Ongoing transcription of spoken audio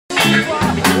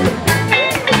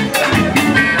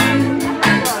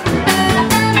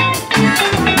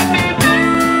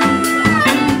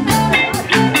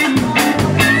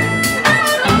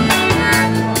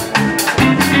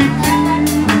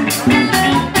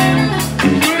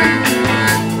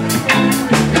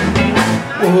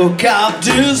Woke up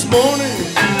this morning,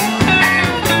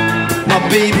 my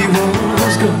baby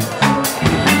was gone.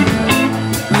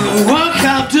 Woke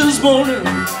up this morning,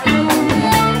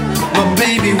 my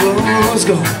baby was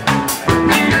gone.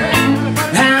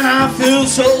 And I feel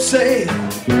so sad,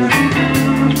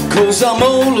 'cause I'm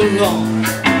all alone.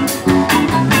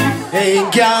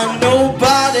 Ain't got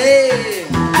nobody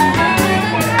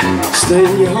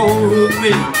stay home with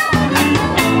me.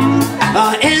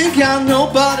 I ain't got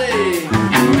nobody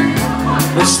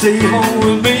stay home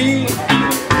with me.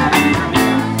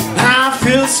 I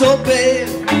feel so bad,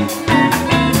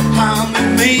 I'm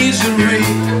in misery.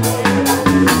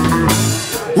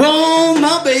 Oh,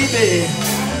 my baby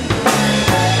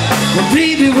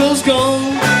was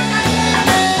gone.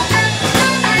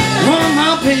 Oh,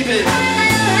 my baby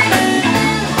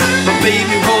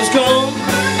was gone.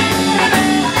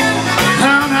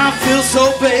 And I feel so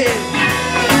bad,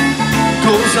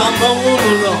 'cause I'm all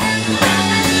alone.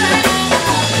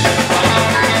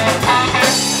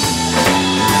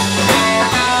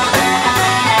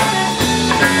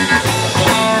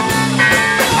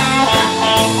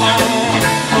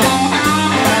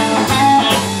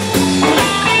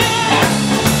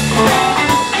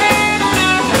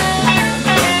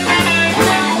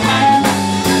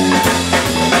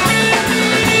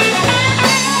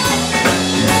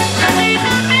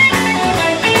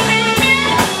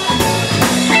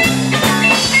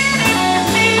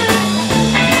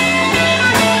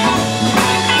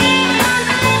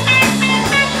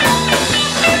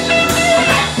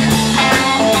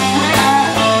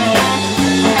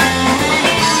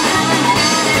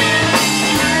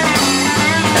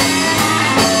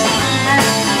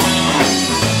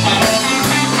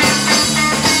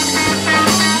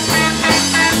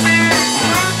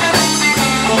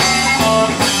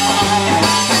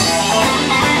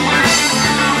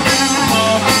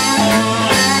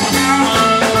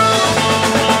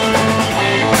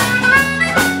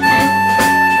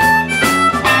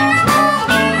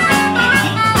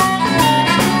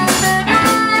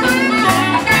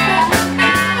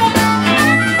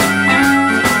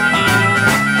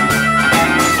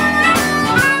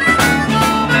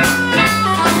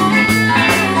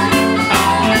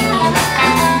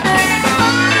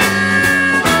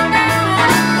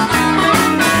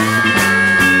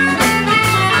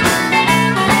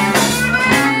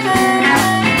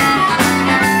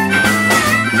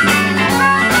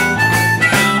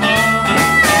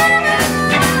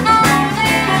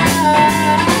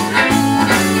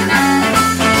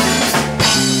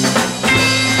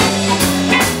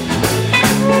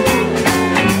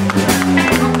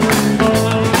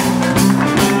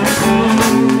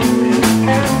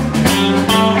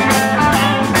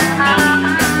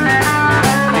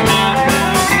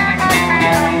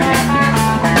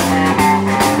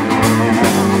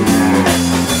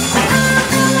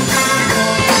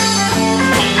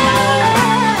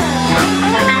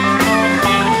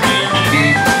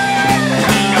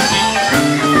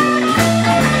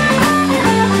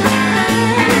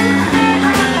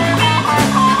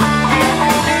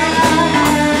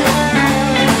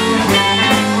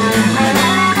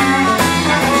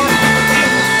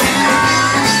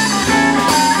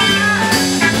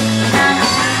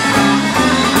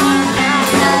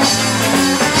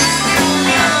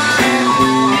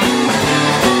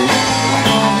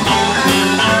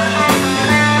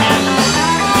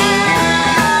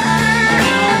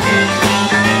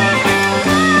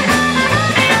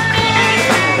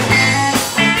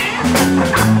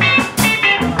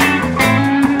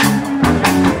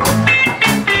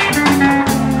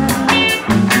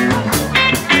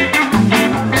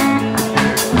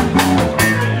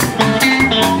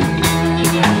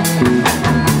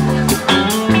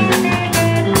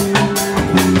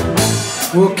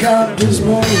 Woke up this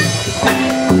morning,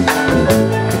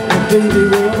 my baby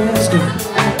was gone.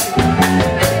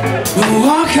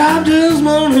 Woke up this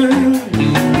morning,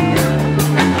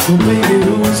 my baby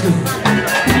was gone.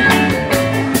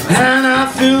 And I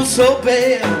feel so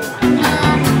bad,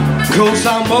 'cause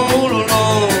I'm all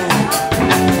alone.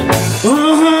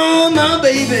 Oh, my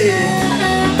baby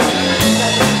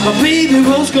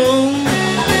was gone.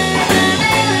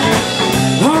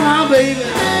 Oh, my baby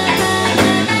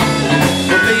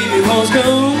was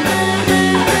gone.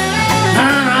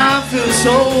 And I feel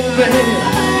so bad,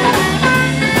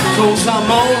 'cause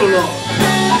I'm all alone.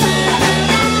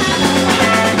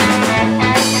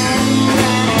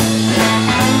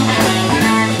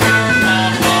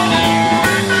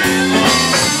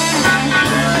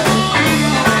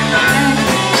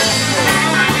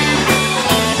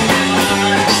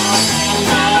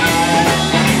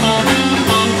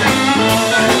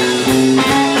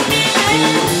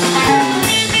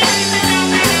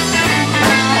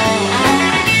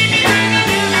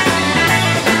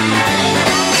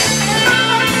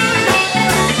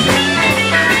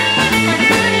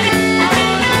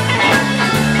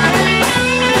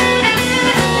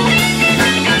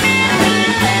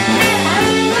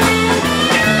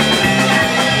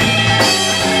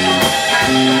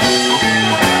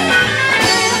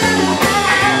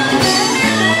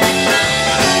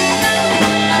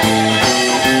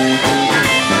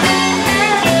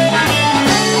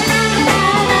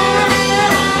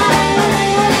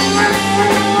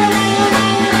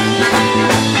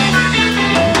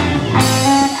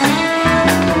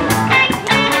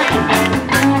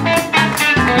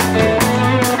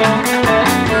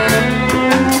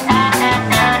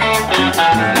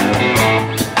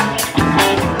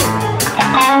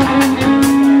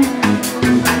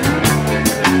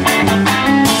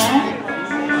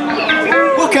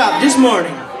 woke up this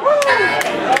morning.